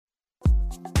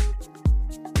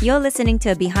You're listening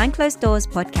to a Behind Closed Doors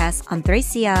podcast on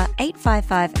 3CR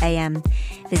 855 AM.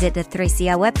 Visit the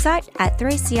 3CR website at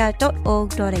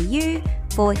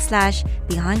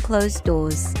 3cr.org.au/Behind Closed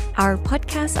Doors. Our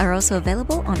podcasts are also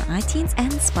available on iTunes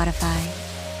and Spotify.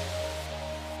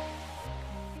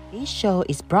 This show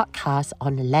is broadcast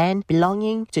on the land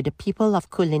belonging to the people of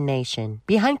Kulin Nation.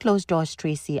 Behind Closed Doors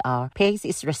 3CR pays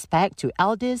its respect to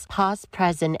elders past,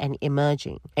 present and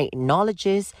emerging, and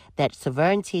acknowledges that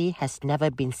sovereignty has never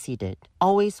been ceded,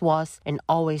 always was and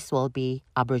always will be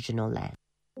Aboriginal land.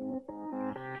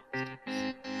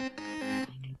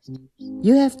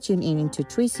 You have tuned in into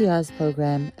 3CR's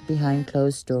program Behind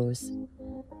Closed Doors.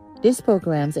 This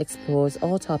program explores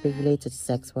all topics related to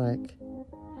sex work.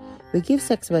 We give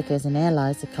sex workers and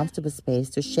allies a comfortable space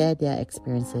to share their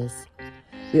experiences.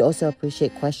 We also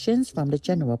appreciate questions from the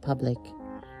general public.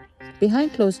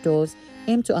 Behind Closed Doors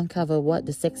aim to uncover what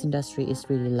the sex industry is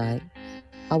really like.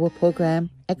 Our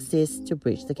program exists to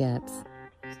bridge the gaps.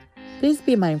 Please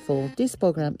be mindful, this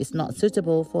program is not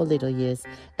suitable for little ears,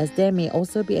 as there may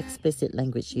also be explicit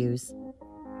language use.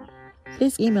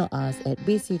 Please email us at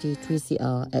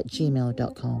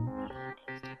bct3cr@gmail.com.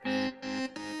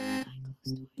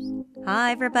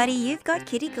 Hi everybody, you've got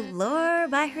Kitty Galore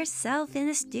by herself in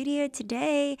the studio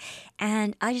today.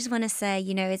 And I just want to say,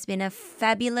 it's been a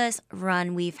fabulous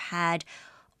run we've had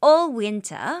all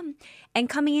winter. And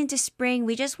coming into spring,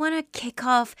 we just want to kick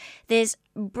off this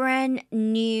brand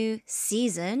new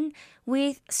season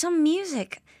with some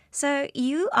music. So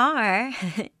you are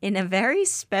in a very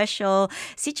special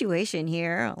situation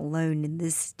here, alone in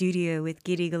this studio with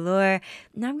Kitty Galore.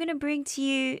 And I'm going to bring to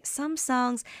you some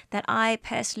songs that I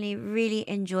personally really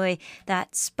enjoy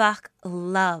that spark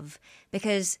love.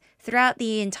 Because throughout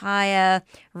the entire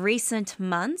recent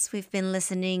months, we've been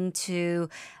listening to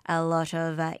a lot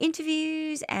of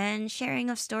interviews and sharing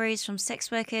of stories from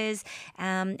sex workers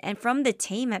and from the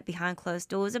team at Behind Closed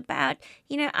Doors about,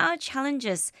 our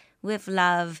challenges with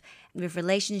love, with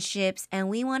relationships, and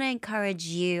we want to encourage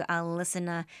you, our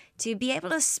listener, to be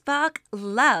able to spark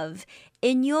love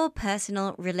in your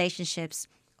personal relationships,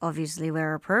 obviously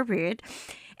where appropriate.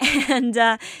 And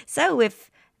so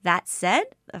with that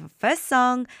said, the first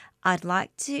song I'd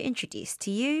like to introduce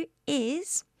to you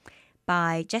is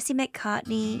by Jesse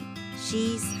McCartney,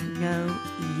 She's No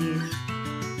You.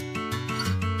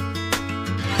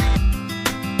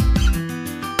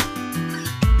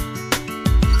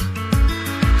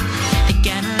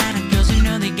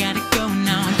 They got it going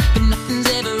on, but nothing's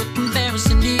ever a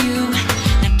comparison to you.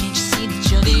 Now can't you see that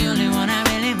you're the only one I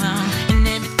really want? And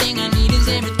everything I need is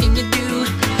everything you do.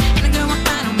 And a girl I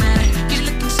don't matter, you're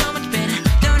looking so much better.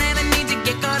 Don't ever need to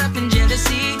get caught up in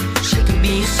jealousy. She could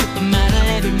be a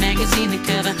supermodel, every magazine the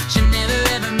cover. She'll never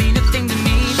ever mean a thing to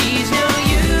me. She's no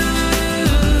you.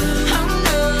 Oh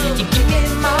no, you give me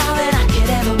more than I could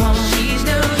ever want. She's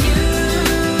no you.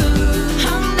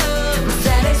 Oh no, I'm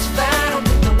satisfied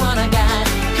with the one I got.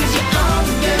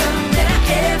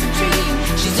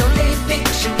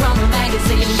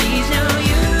 She's no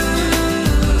you.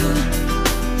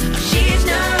 She's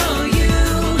no you.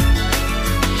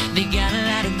 They got a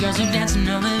lot of girls who dancing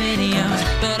on the videos,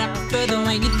 but I prefer the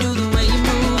way you do, the way you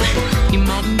move. You're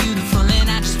more than beautiful, and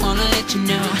I just wanna let you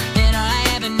know that all I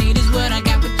ever need is what I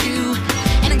got with you.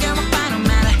 And a girl, I don't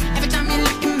matter. Every time you're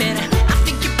looking better, I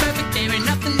think you're perfect. There ain't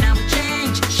nothing I would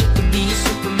change. She could be a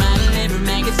supermodel, every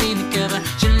magazine the cover.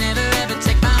 She'll never ever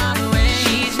take my heart away.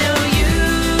 She's no you.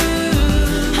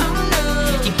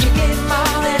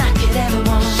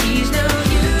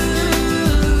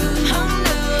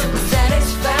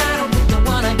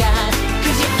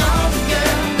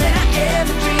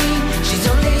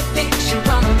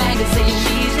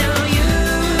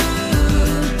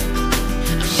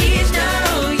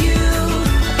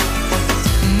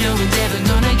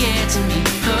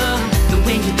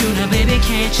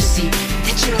 Can't you see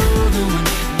that you're the one,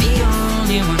 the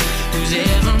only one who's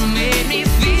ever made me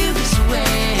feel this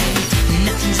way?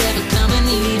 Nothing's ever coming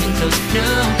even close. No,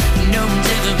 no one's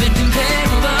ever been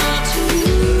comparable to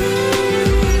you.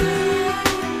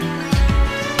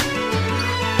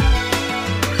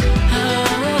 Oh,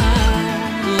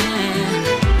 yeah.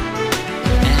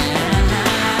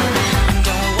 I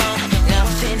don't want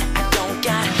nothing, I don't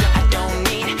got, I don't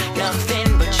need nothing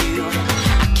but you.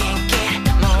 I can't get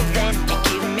more than you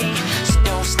give me, so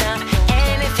don't stop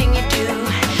anything you do.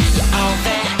 You're all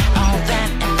that,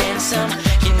 and then some.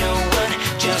 You know what,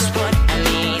 just what I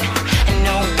need. And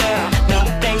no girl, no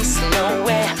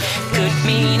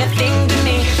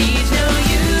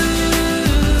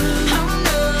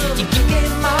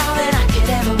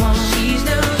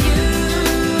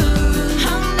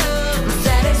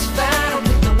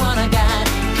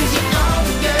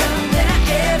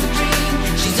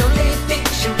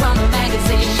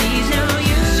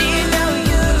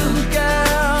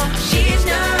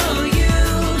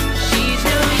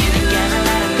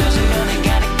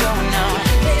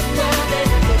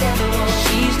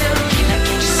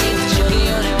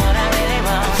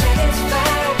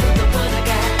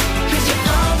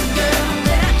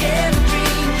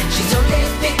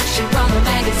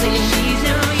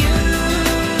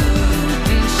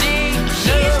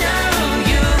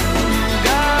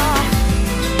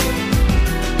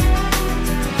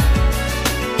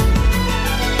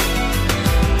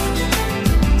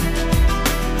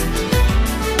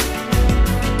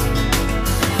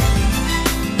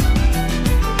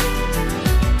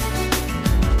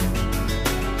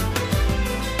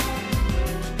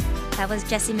was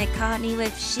Jessie McCartney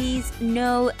with She's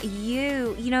No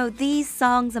You. You know, these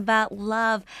songs about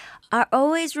love are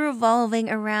always revolving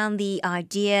around the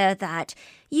idea that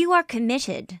you are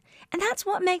committed. And that's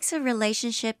what makes a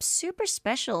relationship super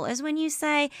special, is when you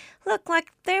say, look,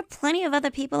 like there are plenty of other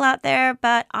people out there,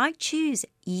 but I choose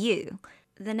you.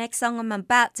 The next song I'm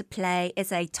about to play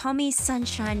is a Tommy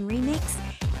Sunshine remix,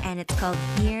 and it's called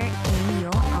Here in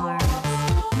Your Arms.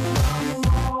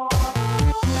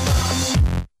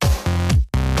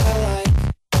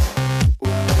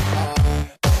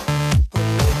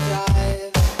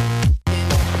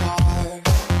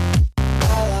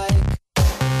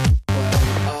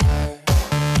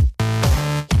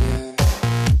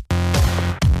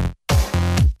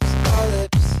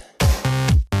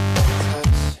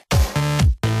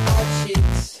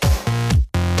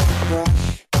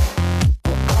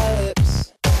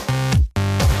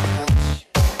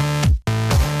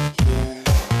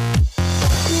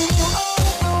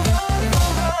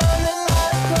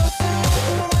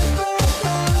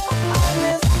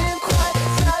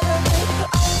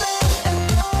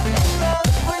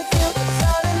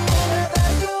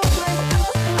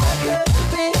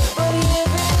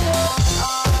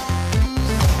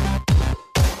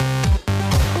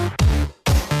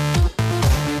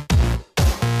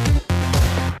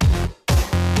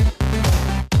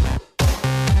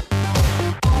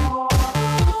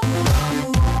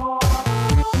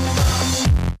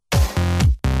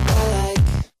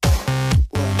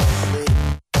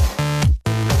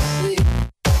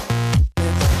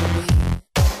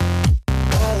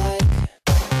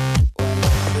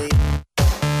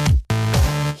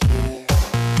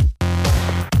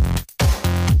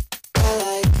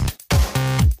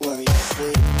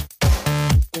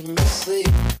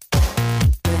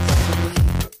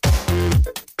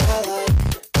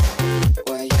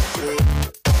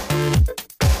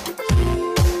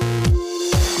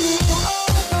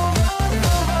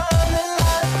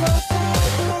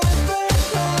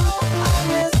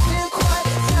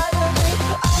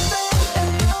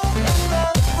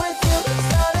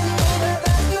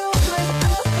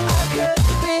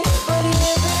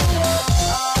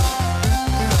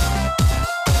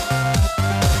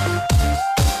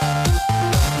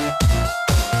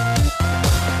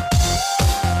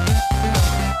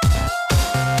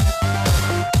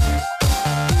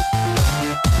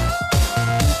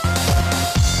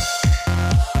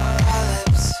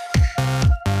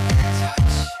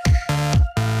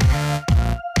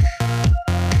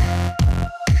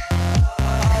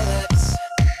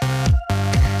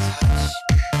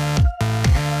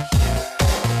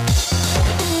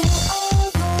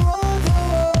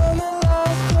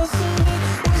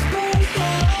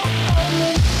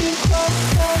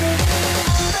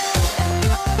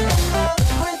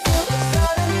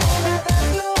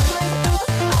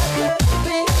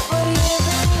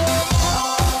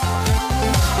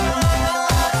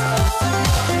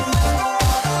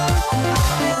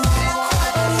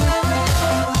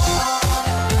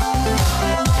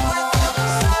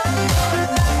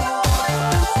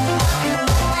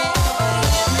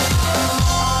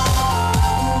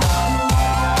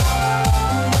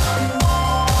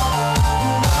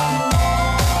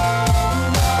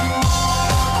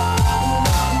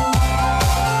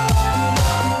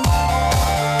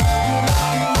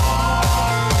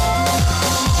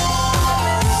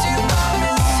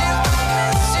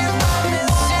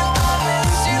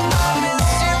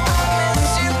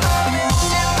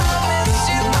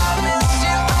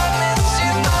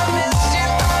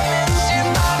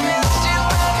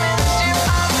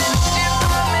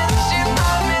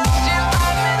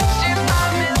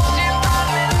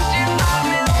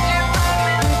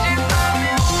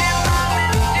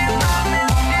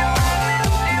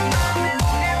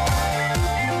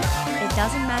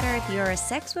 A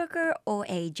sex worker or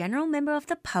a general member of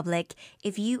the public,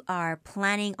 if you are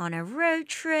planning on a road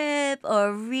trip or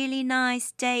a really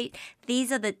nice date, these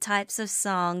are the types of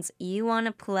songs you want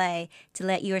to play to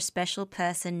let your special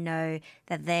person know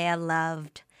that they are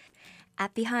loved.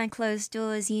 At Behind Closed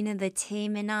Doors, you know, the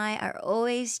team and I are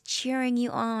always cheering you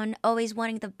on, always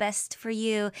wanting the best for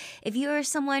you. If you are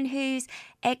someone who's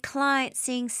a client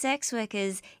seeing sex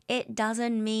workers, it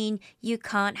doesn't mean you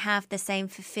can't have the same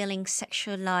fulfilling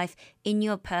sexual life in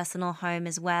your personal home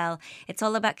as well. It's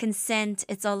all about consent.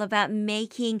 It's all about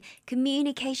making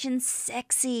communication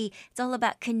sexy. It's all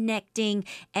about connecting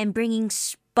and bringing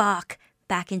spark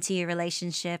back into your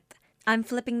relationship. I'm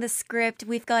flipping the script.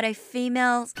 We've got a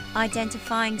female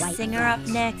identifying singer up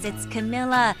next. It's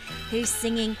Camilla, who's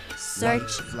singing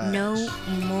Search No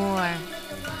More.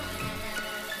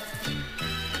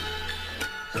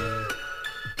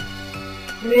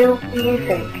 Real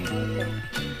music.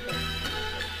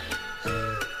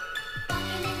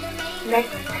 next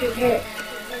to hit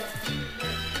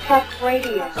Talk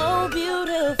Radio. Oh,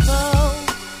 beautiful,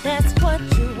 that's what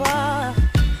you are.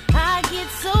 I get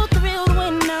so thrilled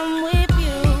when I'm with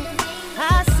you.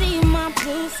 I see my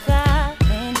blue sky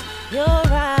and your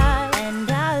eyes,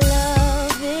 and I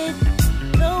love it.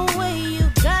 The way you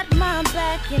got my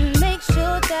back and make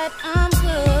sure that I'm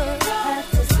good. Don't have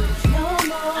to search no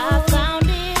more. I found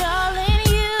it all in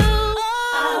you.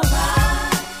 I'll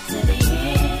ride to the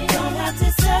end. Don't have to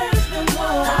search no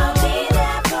more. I'll be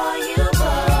there for you,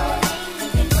 boy. You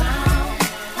can count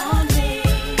on me.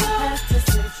 Don't have to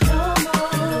search no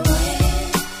more. When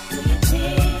do you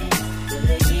think to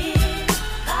the end?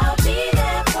 I'll be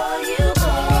there for you,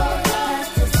 boy. Don't have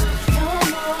to search no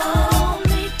more.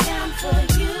 Only down for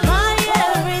you. My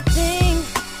everything,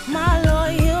 my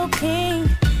loyal king.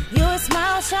 Your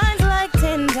smile shines like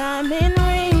 10 diamond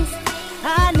rings.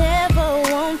 I never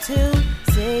want to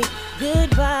say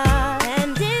goodbye,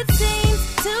 and it seems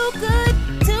too good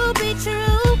to be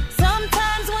true.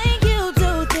 Sometimes when you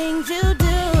do things you do,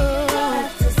 don't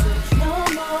have to search no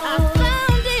more. I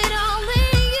found it all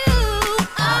in you.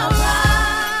 I'll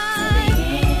ride to the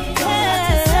end. Don't have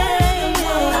to search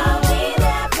no more. I'll be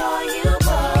there for you,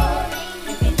 boy.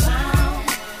 You can count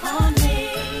on me.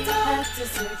 Don't have to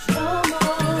search no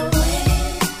more. When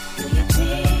do you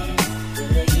think to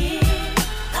the end?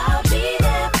 I'll be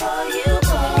there for you,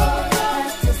 boy. Don't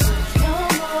have to search no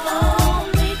more.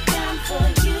 Only down for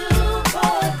you,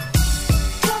 boy.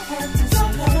 Don't have to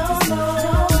search no more.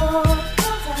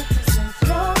 Don't have to search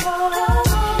no more. Don't have to search no more.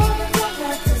 Don't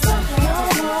have to search no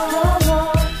more.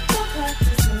 Don't have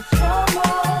to search no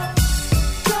more.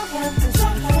 Don't have to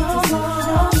search no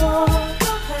more.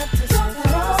 Don't have to search no more. Don't have to search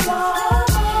no more.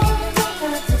 Don't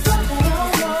have to search no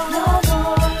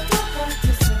more. Don't have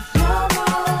to search no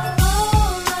more.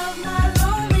 All of my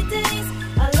lonely days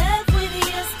I left with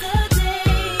yesterday,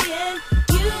 and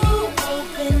you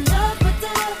opened up a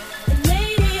door and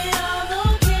made it all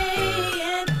okay.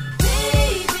 And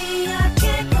baby, I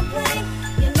can't complain.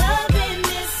 Your loving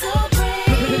is so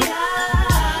great. I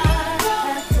don't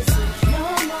have to search no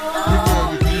more.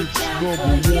 Only down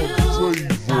for you.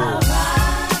 I'll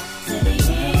ride to the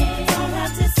end. Don't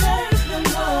have to search no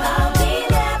more. I'll be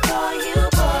there for you,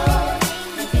 boy.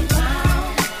 You can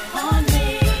count on me.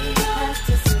 Don't have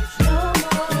to search no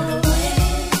more. When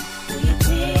do you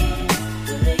think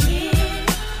to the end?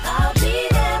 I'll be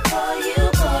there for you,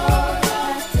 boy. Don't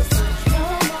have to search no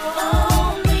more.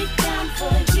 Only down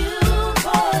for you,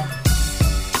 boy.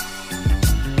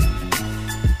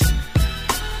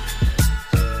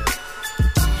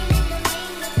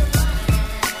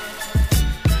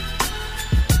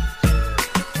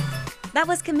 That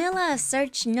was Camilla,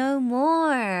 Search No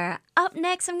More. Up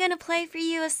next, I'm going to play for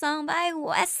you a song by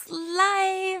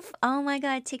Westlife. Oh my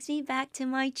God, it takes me back to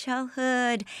my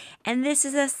childhood. And this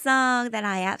is a song that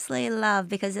I absolutely love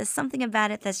because there's something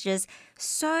about it that's just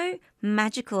so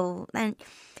magical. And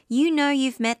you know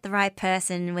you've met the right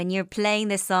person when you're playing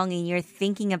this song and you're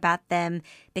thinking about them,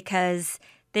 because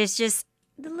there's just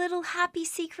the little happy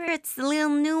secrets, the little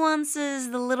nuances,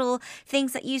 the little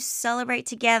things that you celebrate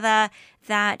together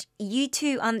that you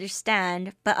two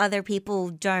understand, but other people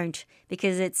don't,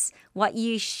 because it's what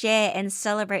you share and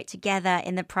celebrate together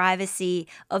in the privacy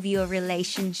of your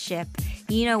relationship.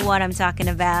 You know what I'm talking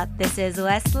about. This is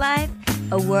Westlife,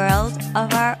 A World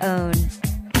of Our Own.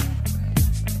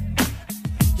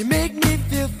 You make me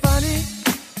feel funny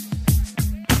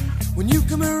when you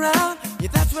come around. Yeah,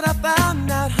 that's what I found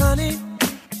out, honey.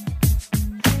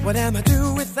 What am I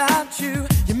doing without you?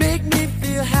 You make me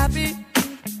feel happy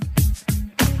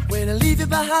when I leave you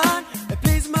behind. It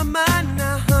plays my mind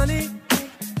now, honey.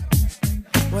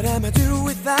 What am I doing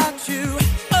without you?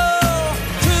 Oh,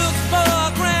 took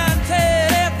for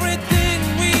granted everything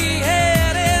we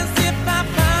had, as if I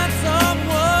find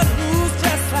someone who's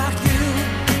just like you.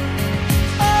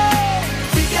 Oh,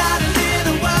 we got a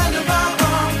little world of our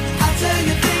own. I'll tell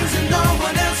you things that no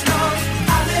one else knows.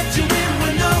 I let you in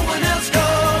when no one else goes.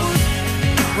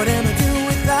 What am I doing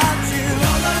without you?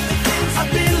 All of the things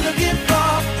I've been looking for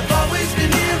have always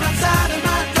been here outside of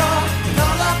my door. And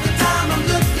all of the time I'm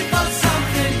looking for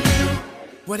something new.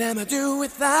 What am I doing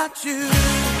without you?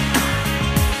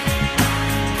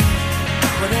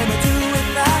 What am I doing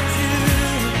without you?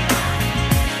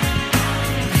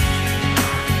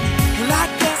 Well, I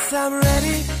guess I'm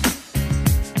ready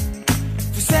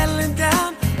for settling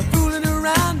down. My fooling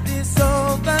around is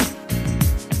over,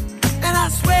 and I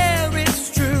swear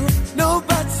it's true. No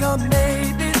buts or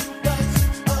maybes.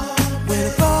 When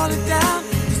I'm falling down,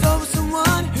 there's always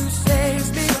someone who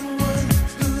saves me.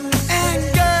 And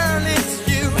girl, it's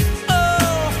you.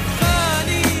 Oh,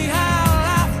 funny how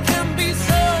life can be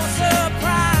so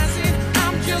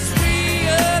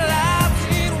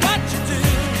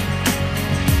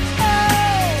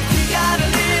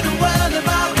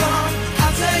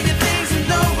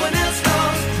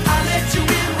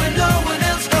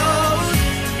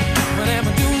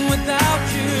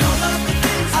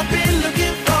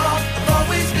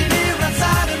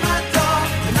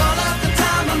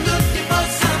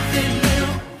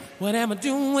am I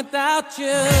doing without you?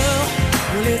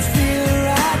 Well, let's feel it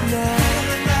right now.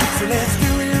 So let's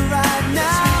do it right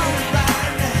now.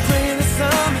 Praying that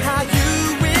somehow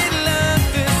you will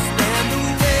understand the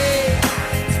way.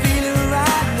 Let's feel it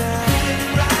right now.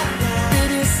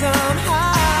 Baby,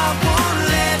 somehow I won't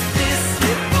let this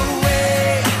slip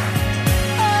away.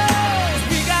 Oh,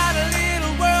 we got a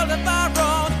little world of our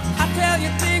own. I tell you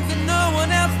things that no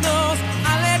one else knows.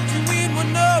 I let you in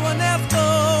when no one else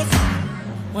knows.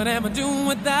 What am I doing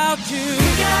without you?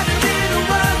 We got a little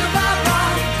world of our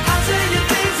own. I tell you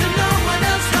things that no one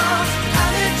else knows. I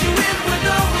let you in when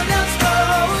no one else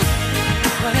knows.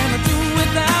 What am I doing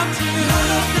without you? All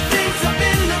of the things I've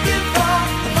been looking for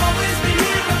have always been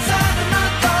here outside of my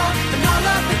door. And all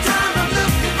of the time I'm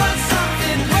looking for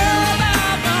something new.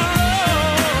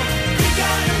 We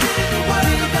got a little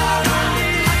world of our own.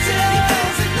 I tell you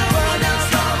things that no one else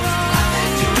knows. I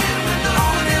let you in when no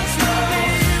one else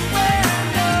knows.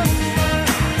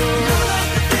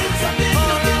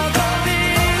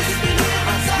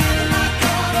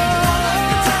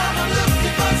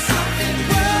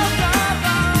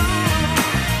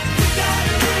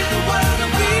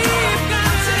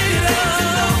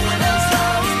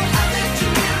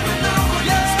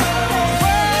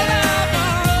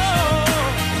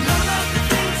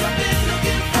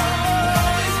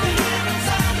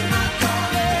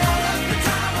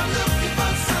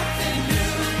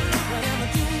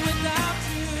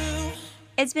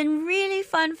 It's been really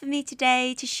fun for me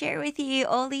today to share with you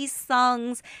all these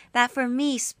songs that for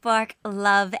me spark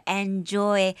love and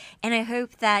joy. And I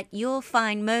hope that you'll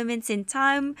find moments in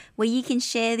time where you can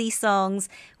share these songs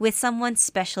with someone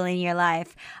special in your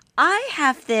life. I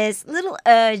have this little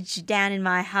urge down in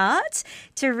my heart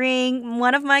to ring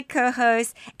one of my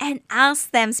co-hosts and ask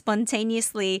them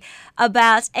spontaneously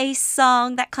about a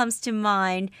song that comes to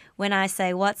mind when I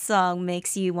say what song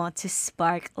makes you want to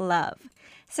spark love.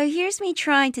 So here's me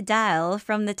trying to dial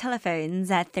from the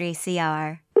telephones at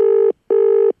 3CR.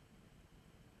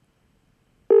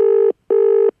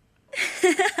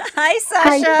 Hi, Sasha.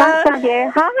 Hi, Sasha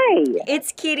here. Hi.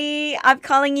 It's Kitty. I'm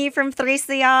calling you from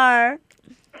 3CR.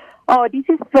 Oh, this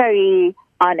is very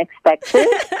unexpected.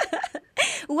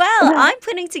 Well, I'm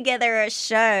putting together a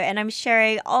show and I'm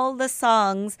sharing all the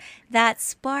songs that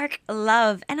spark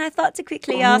love. And I thought to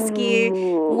quickly ask you,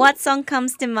 what song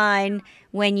comes to mind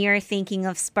when you're thinking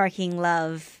of sparking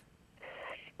love?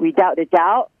 Without a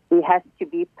doubt, it has to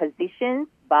be Positions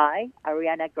by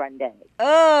Ariana Grande.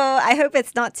 Oh, I hope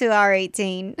it's not too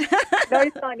R18. No,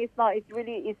 it's not. It's not. It's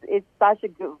really, it's such a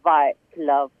good vibe,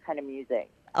 love kind of music.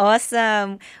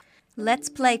 Awesome. Let's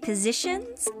play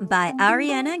Positions by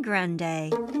Ariana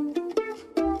Grande.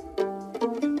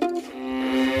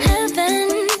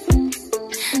 Heaven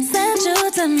sent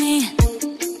you to me.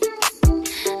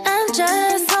 I'm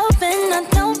just hoping I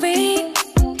don't repeat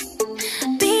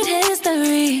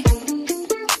history.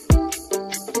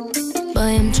 Boy,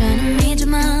 I'm trying to meet your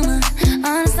mama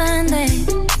on a Sunday.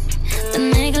 The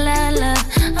nigga I love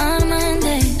on a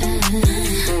Monday.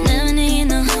 Never need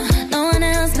no one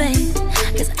else, babe.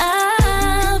 'Cause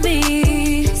I'll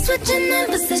be switching in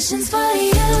positions for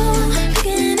you.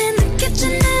 Cooking in the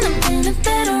kitchen and I'm in the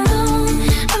bedroom.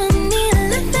 I don't need a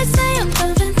lift, they say I'm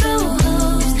pumping through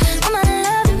holes. All my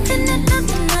love infinite,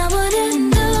 nothing I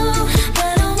wouldn't do,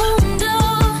 but I won't do.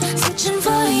 Switching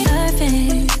for you,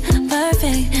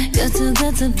 perfect,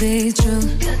 good to be true.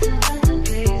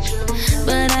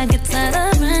 But I get tired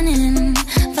of running,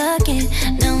 fuck it,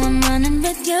 now I'm running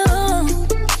with you.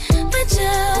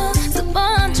 So boy,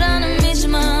 I'm trying to meet your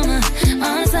mama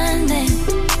on a Sunday.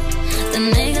 The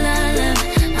nigga I love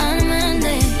on a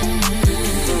Monday.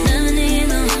 Never need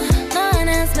no one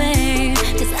else, babe.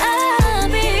 'Cause I'll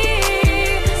be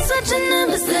switching the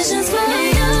positions for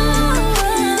you.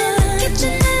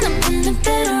 Kitchen and I'm in the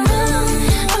bedroom.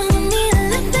 I don't need a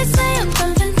lift, they say I'm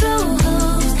pumping through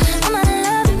holes. All my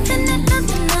love infinite,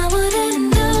 nothing I wouldn't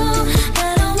do,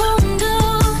 but I won't do.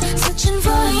 Switching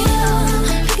for you.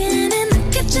 Cooking in the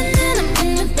kitchen and I'm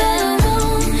in the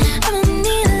bedroom. I don't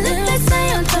need a lift, they say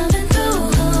I'm pumping through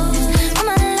holes. All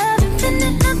my love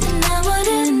infinite, nothing I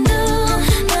wouldn't do,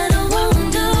 but I won't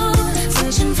do.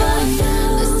 Switching for you.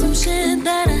 There's some shit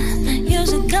that I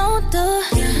usually don't do,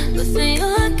 but for you I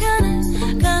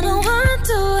kinda want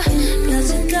to. 'Cause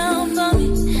you're down for me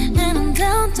and I'm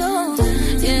down too.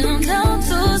 Yeah, I'm down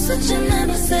to switching my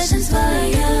positions for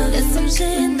you. There's some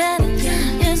shit that I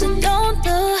usually don't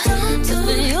do, but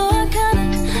for you I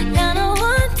kinda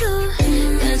want to.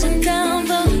 'Cause you're down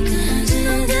for me and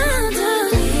I'm down too.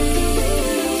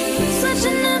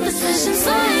 Switching the positions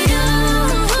for you.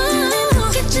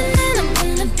 Kitchen and I'm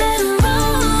in the bedroom. I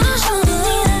don't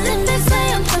need a lift, they say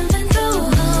I'm pumping through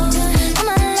holes.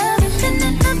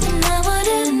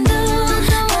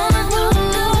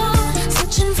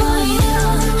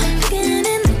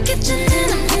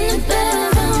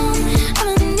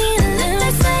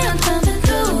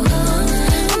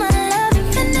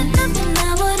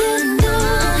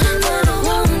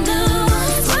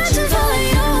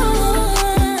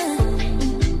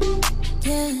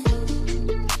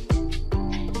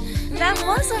 That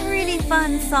was a really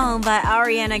fun song by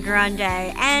Ariana Grande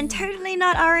and totally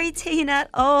not R18 at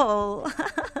all.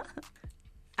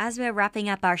 As we're wrapping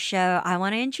up our show, I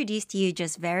want to introduce to you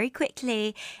just very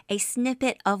quickly a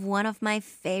snippet of one of my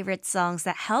favorite songs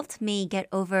that helped me get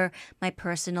over my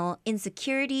personal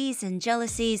insecurities and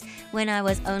jealousies when I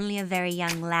was only a very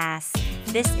young lass.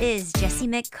 This is Jesse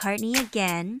McCartney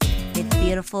again with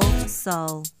Beautiful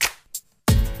Soul.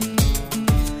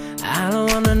 I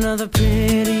don't want another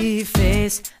pretty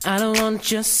face. I don't want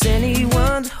just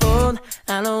anyone to hold.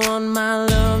 I don't want my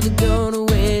love to go to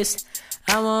waste.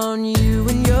 I want you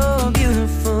and your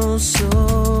beautiful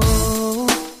soul.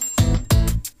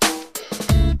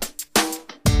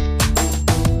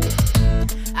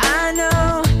 I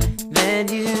know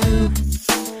that you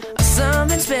are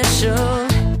something special.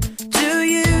 To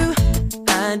you,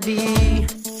 I'd be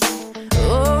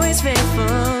always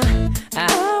faithful. I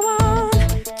want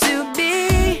to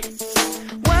be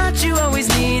what you always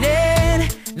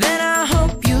needed. Then I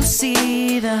hope you'll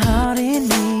see the heart in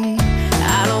me.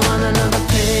 I don't want another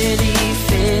pretty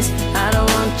face. I don't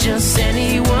want just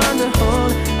anyone to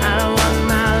hold. I don't want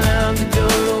my love to go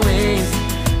to waste.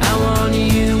 I want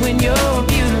you and your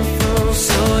beautiful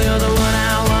soul. You're the one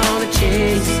I wanna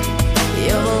chase.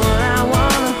 You're the one I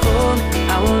wanna hold.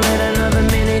 I won't let another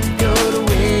minute go to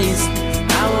waste. I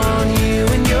want you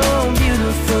and your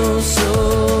beautiful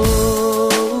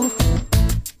soul.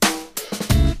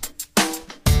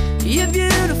 Your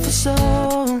beautiful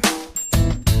soul.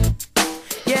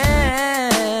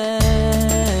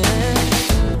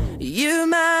 You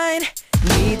might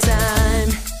need time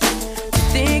to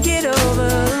think it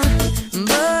over,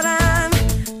 but I'm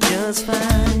just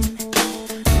fine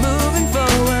moving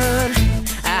forward.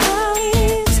 I'll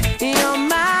ease your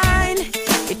mind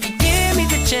if you give me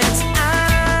the chance.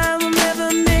 I will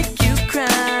never make you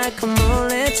cry. Come on,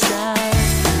 let's try.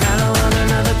 I don't want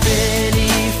another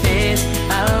pretty face.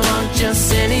 I don't want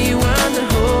just anyone to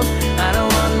hold. I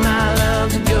don't want my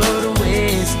love to go to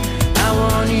waste. I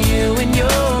want you and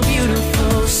your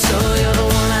beautiful soul. You're the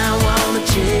one I wanna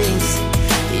chase.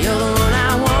 You're the one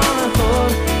I wanna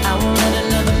hold. I won't let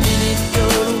another minute go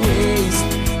to waste.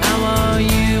 I want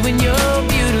you and your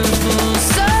beautiful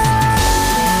soul.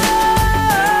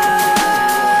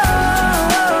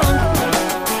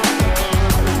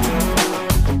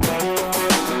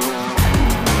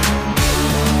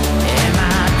 Am I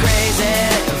crazy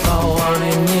for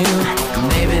wanting you?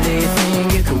 Maybe they think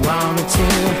you could want me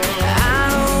too. I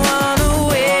don't wanna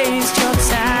waste your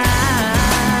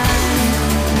time.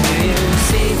 Do you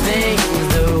see things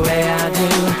the way I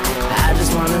do? I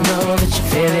just wanna know that you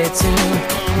feel it too.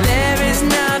 There is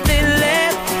nothing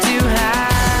left to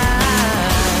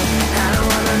hide. I don't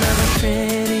want another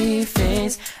pretty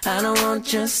face. I don't want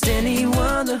just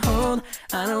anyone to hold.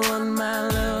 I don't want my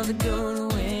love to go to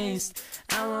waste.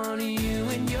 I want you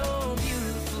and your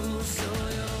beautiful soul.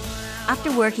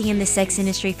 After working in the sex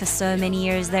industry for so many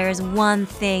years, there is one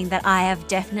thing that I have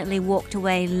definitely walked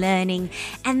away learning,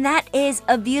 and that is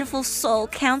a beautiful soul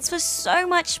counts for so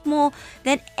much more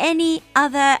than any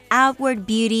other outward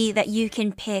beauty that you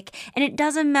can pick. And it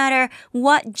doesn't matter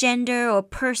what gender or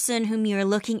person whom you're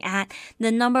looking at,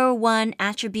 the number one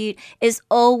attribute is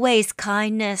always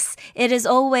kindness. It is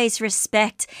always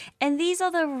respect. And these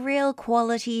are the real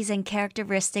qualities and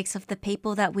characteristics of the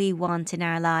people that we want in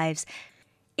our lives.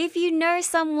 If you know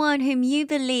someone whom you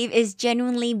believe is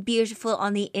genuinely beautiful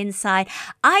on the inside,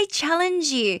 I challenge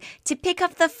you to pick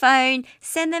up the phone,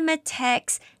 send them a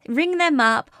text, ring them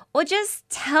up, or just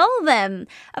tell them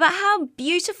about how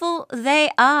beautiful they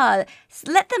are.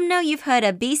 Let them know you've heard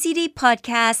a BCD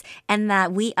podcast and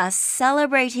that we are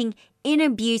celebrating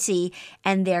inner beauty,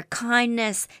 and their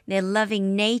kindness, their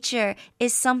loving nature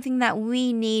is something that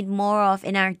we need more of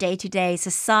in our day-to-day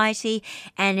society,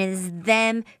 and it is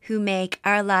them who make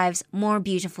our lives more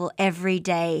beautiful every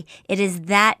day. It is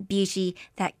that beauty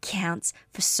that counts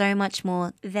for so much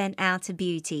more than outer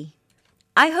beauty.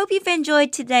 I hope you've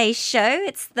enjoyed today's show.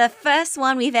 It's the first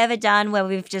one we've ever done where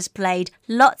we've just played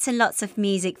lots and lots of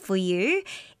music for you.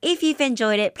 If you've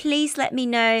enjoyed it, please let me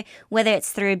know, whether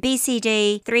it's through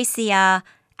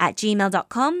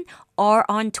bcd3cr@gmail.com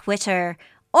or on Twitter,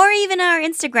 or even our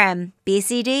Instagram,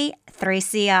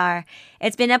 bcd3cr.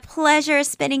 It's been a pleasure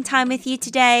spending time with you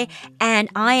today, and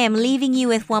I am leaving you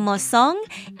with one more song.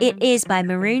 It is by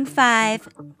Maroon 5,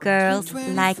 Girls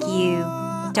Like You.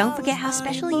 Don't forget how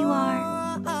special you are.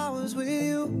 Hours with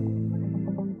you.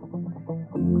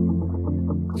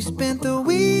 You spent the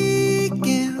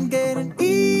weekend getting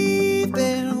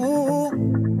even. Oh.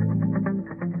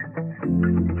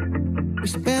 We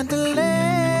spent the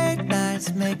late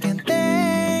nights making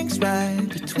things right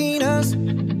between us.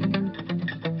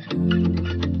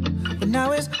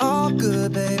 it's all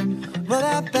good, babe. Roll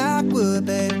that backward,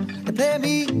 babe, and play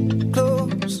me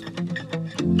close.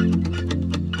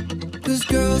 Cause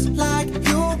girls like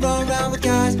you run around with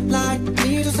guys like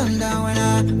me till sundown. When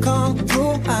I come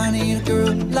through, I need a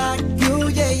girl like you,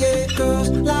 yeah, yeah. Girls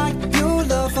like you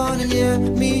love fun and yeah,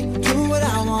 me do what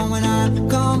I want. When I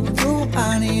come through,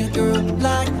 I need a girl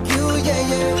like you, yeah,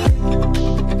 yeah.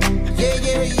 Yeah,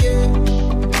 yeah, yeah.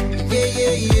 Yeah,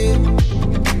 yeah, yeah.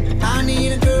 I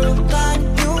need a girl like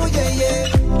you, yeah, yeah.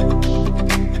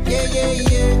 Yeah, yeah,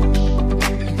 yeah.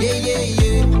 Yeah, yeah,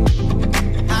 yeah.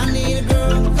 I need a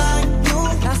girl like you.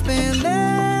 I spent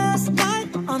last night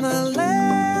on the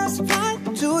last flight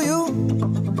to you.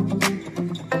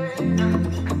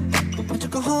 I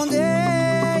took a whole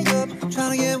day up,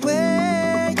 trying to get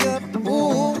way up.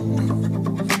 Ooh.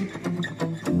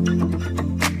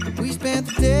 We spent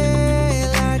the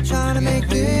daylight trying to make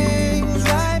things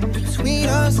right between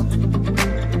us.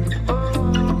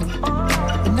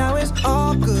 And now it's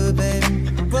all good, babe.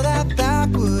 Roll that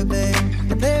backward, babe,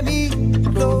 and play me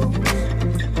close.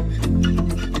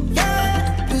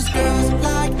 Yeah, 'cause girls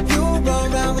like you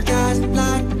run around with guys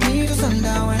like me till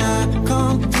sundown. When I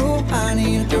come through, I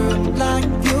need a girl like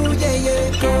you, yeah, yeah.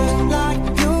 Girls like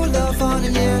you love fun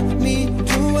and yeah, me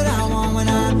do what I want. When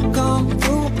I come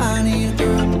through, I need a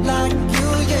girl like you,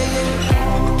 yeah, yeah.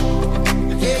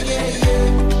 Yeah, yeah, yeah.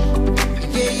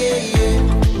 Yeah, yeah, yeah.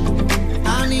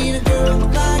 I need a girl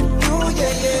like you,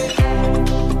 yeah, yeah.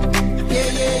 Yeah,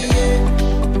 yeah, yeah.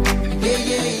 Yeah,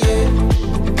 yeah, yeah.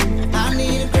 I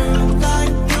need a girl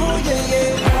like you, yeah,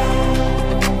 yeah.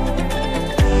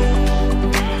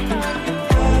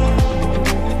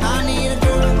 I need a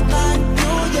girl like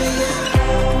you, yeah, yeah.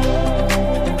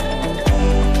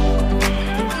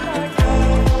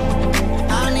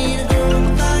 I need a girl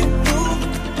like you.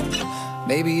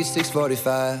 Maybe it's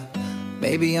 6:45.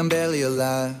 Maybe I'm barely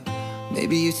alive.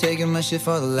 Maybe you're taking my shit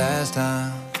for the last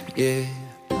time. Yeah.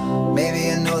 Maybe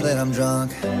I know that I'm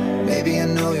drunk. Maybe I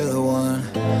know you're the one.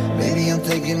 Maybe I'm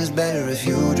thinking it's better if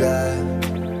you drive.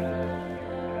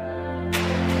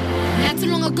 Not too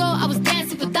long ago, I was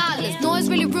dancing for dollars. No, it's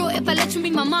really real if I let you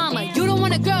meet my mama. You don't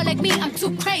want a girl like me, I'm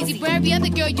too crazy. Where every other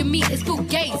girl you meet is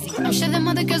fugazi. I'm sure them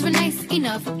other girls were nice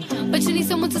enough, but you need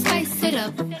someone to spice it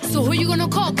up. So who you gonna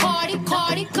call? Cardi,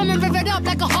 Cardi. Come and rev it up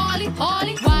like a Harley,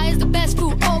 Harley. Why is the best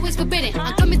fruit always forbidden?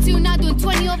 I'm coming to you now doing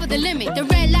 20 over the limit. The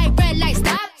red light,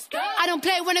 stop. I don't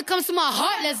play when it comes to my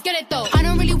heart, let's get it though. I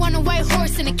don't really want a white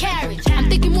horse in a carriage. I'm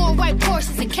thinking more white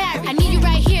horses and carriage. I need you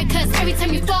right here, cause every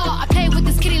time you fall, I play with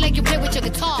this kitty like you play with your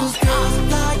guitar. Cause girls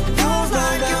like you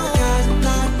run around with guys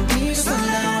like me till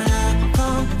sundown. When I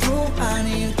come through, I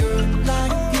need a girl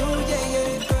like you, yeah,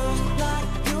 yeah. Girls like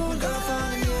you love fun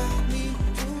and yeah, me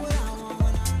do what I want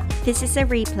when I... This is a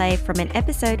replay from an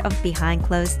episode of Behind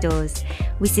Closed Doors.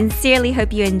 We sincerely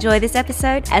hope you enjoy this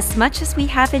episode as much as we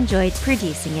have enjoyed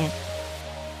producing it.